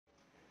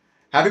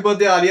Happy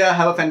birthday, Alia.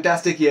 Have a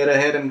fantastic year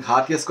ahead and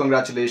heartiest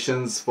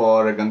congratulations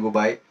for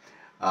Gangubai.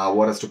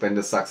 What a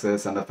stupendous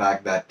success, and the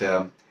fact that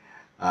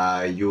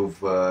you've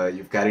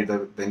carried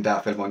the entire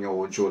film on your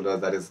own shoulders.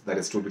 That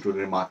is truly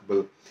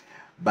remarkable.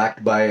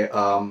 Backed by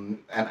an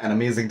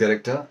amazing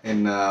director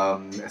in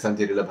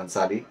Sanjay Leela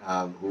Bhansali,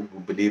 who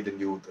believed in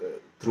you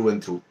through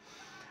and through.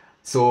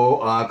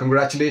 So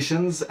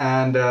congratulations,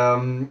 and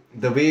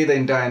the way the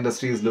entire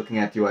industry is looking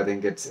at you, I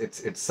think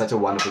it's such a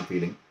wonderful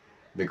feeling,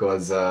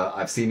 because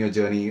I've seen your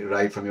journey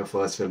right from your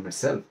first film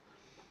itself.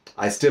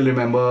 I still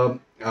remember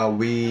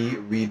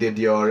we did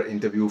your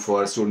interview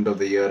for Student of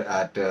the Year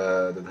at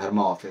the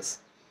Dharma office,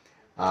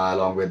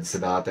 along with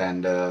Siddharth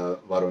and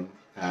Varun,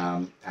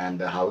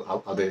 and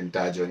how the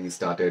entire journey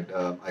started.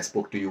 I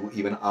spoke to you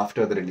even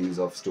after the release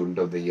of Student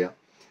of the Year,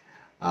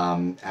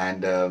 and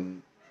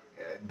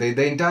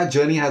the entire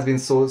journey has been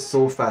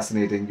so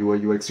fascinating. You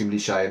were extremely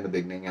shy in the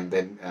beginning, and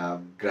then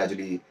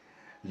gradually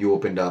you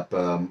opened up.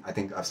 I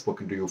think I've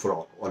spoken to you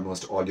for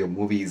almost all your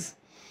movies,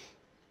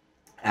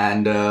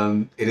 and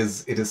it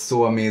is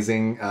so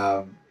amazing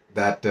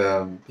that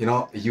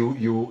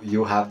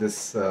you have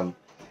this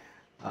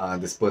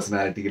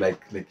personality,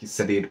 like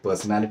sedate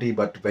personality,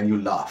 but when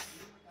you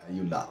laugh,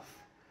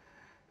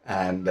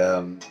 and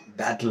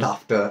that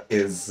laughter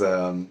is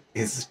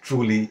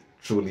truly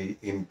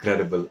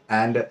incredible.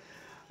 And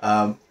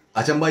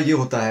अचंबा ये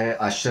होता है,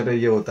 आश्चर्य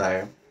ये होता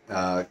है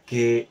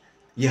कि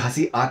ये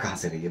हंसी आ कहाँ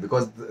से रही है,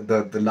 because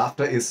the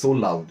laughter is so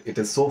loud, it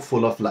is so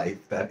full of life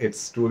that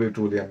it's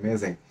truly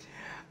amazing.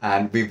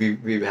 And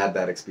we've had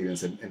that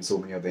experience in so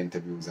many of the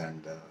interviews,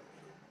 and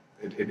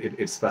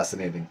it's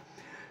fascinating.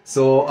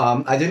 So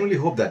I genuinely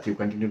hope that you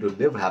continue to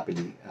live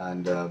happily,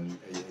 and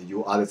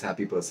you are this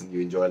happy person.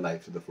 You enjoy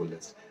life to the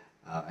fullest,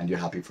 and you're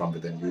happy from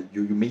within.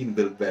 You mean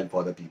well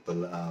for the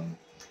people.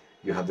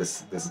 You have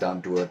this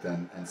down to earth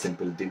and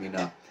simple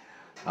demeanor.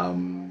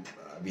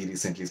 We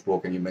recently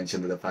spoke, and you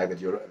mentioned that the fact that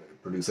you're a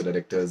producer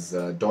director's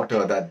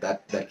daughter,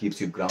 that keeps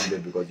you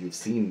grounded, because you've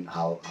seen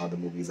how the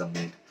movies are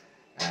made,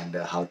 and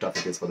how tough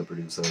it is for the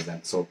producers.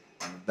 And so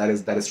that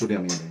is truly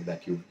amazing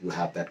that you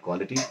have that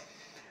quality.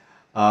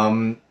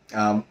 Um,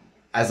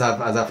 as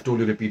I've told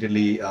you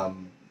repeatedly,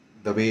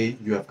 the way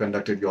you have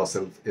conducted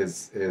yourself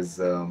is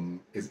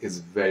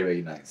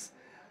very nice.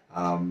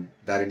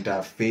 That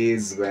entire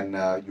phase when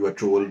you were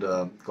trolled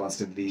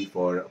constantly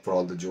for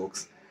all the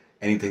jokes,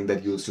 anything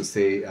that you used to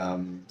say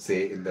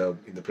in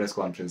the press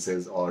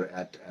conferences or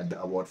at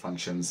the award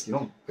functions,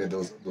 where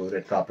those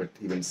red carpet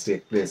events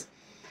take place.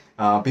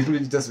 People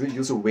just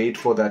used to wait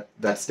for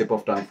that slip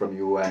of tongue from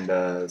you,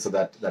 and so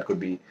that could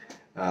be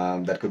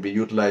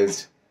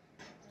utilized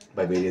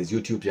by various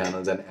YouTube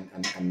channels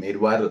and made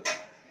viral.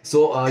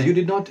 So you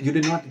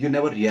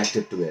never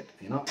reacted to it.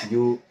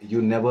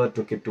 You never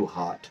took it to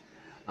heart.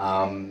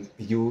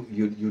 You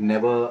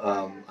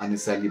never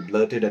unnecessarily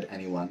blurted at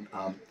anyone.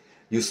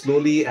 You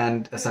slowly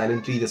and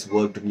silently just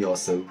worked on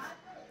yourself.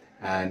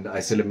 And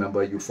I still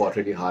remember you fought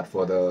really hard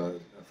for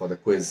the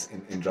quiz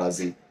in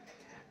Razi,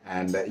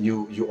 and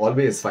you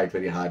always fight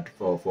very hard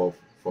for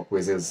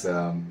quizzes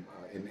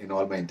in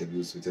all my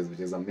interviews, which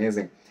is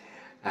amazing.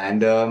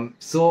 And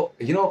so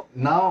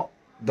now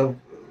the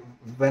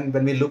when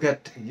we look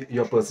at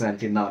your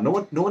personality now, no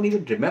one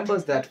even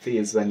remembers that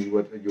phase when you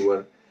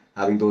were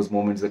having those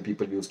moments when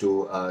people used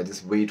to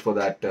just wait for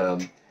that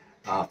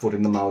foot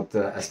in the mouth,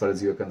 as far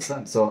as you're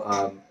concerned.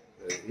 So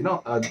you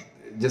know uh,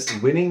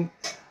 just winning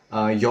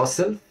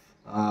yourself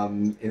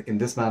in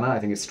this manner, I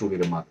think it's truly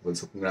remarkable.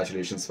 So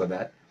congratulations for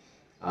that.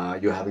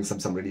 You're having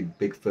some really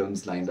big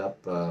films lined up.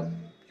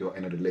 You're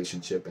in a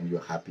relationship and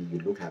you're happy. You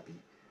look happy.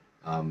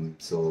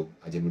 So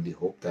I genuinely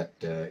hope that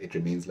it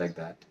remains like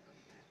that.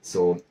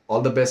 So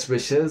all the best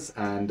wishes,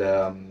 and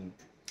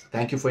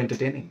thank you for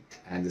entertaining,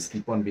 and just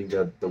keep on being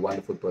the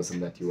wonderful person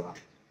that you are.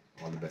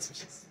 All the best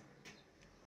wishes.